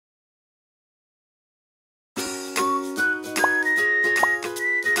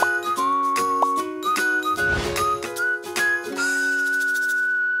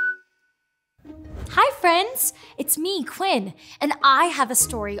it's me, Quinn, and I have a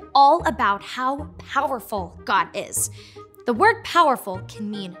story all about how powerful God is. The word powerful can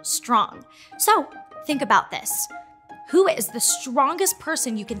mean strong. So think about this. Who is the strongest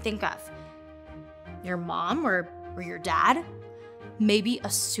person you can think of? Your mom or your dad? Maybe a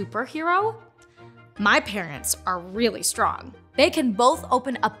superhero? My parents are really strong. They can both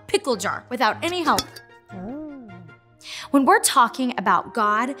open a pickle jar without any help. When we're talking about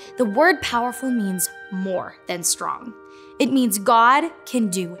God, the word powerful means more than strong. It means God can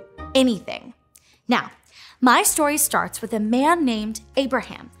do anything. Now, my story starts with a man named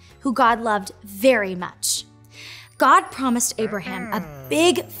Abraham, who God loved very much. God promised Abraham a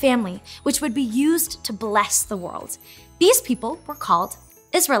big family which would be used to bless the world. These people were called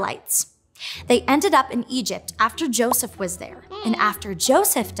Israelites. They ended up in Egypt after Joseph was there. And after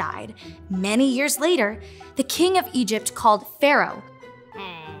Joseph died, many years later, the king of Egypt called Pharaoh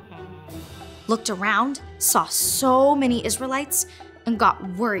looked around, saw so many Israelites, and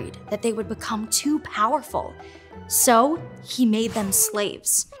got worried that they would become too powerful. So he made them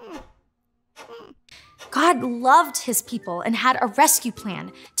slaves. God loved his people and had a rescue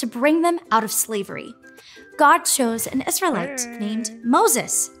plan to bring them out of slavery. God chose an Israelite named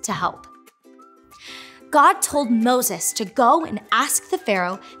Moses to help. God told Moses to go and ask the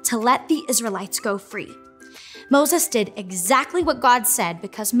Pharaoh to let the Israelites go free. Moses did exactly what God said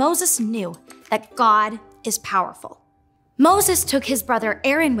because Moses knew that God is powerful. Moses took his brother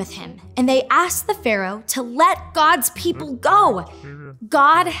Aaron with him, and they asked the Pharaoh to let God's people go.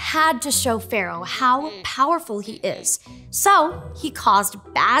 God had to show Pharaoh how powerful he is, so he caused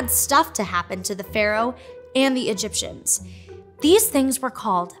bad stuff to happen to the Pharaoh and the Egyptians. These things were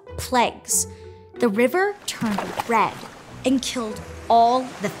called plagues. The river turned red and killed all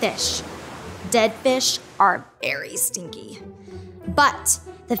the fish. Dead fish are very stinky. But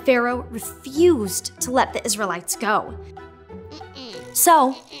the Pharaoh refused to let the Israelites go.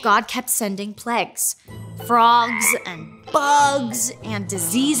 So God kept sending plagues, frogs and bugs and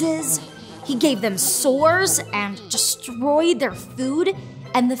diseases. He gave them sores and destroyed their food,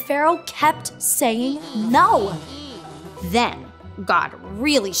 and the Pharaoh kept saying no. Then God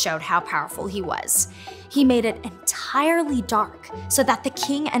really showed how powerful he was. He made it entirely dark so that the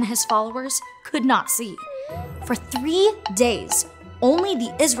king and his followers could not see. For 3 days, only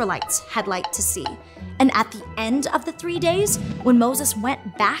the Israelites had light to see. And at the end of the 3 days, when Moses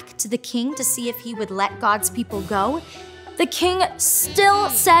went back to the king to see if he would let God's people go, the king still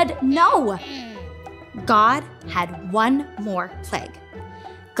said no. God had one more plague.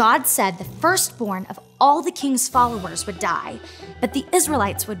 God said the firstborn of all the king's followers would die, but the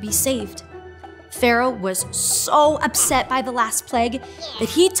Israelites would be saved. Pharaoh was so upset by the last plague that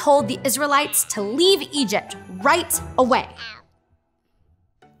he told the Israelites to leave Egypt right away.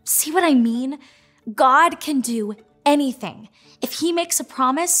 See what I mean? God can do anything. If he makes a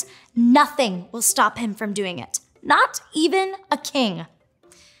promise, nothing will stop him from doing it, not even a king.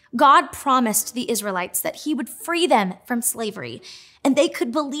 God promised the Israelites that he would free them from slavery, and they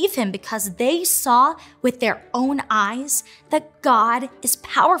could believe him because they saw with their own eyes that God is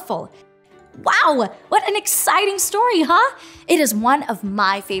powerful. Wow, what an exciting story, huh? It is one of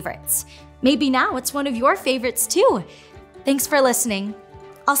my favorites. Maybe now it's one of your favorites too. Thanks for listening.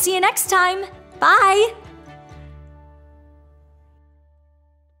 I'll see you next time. Bye.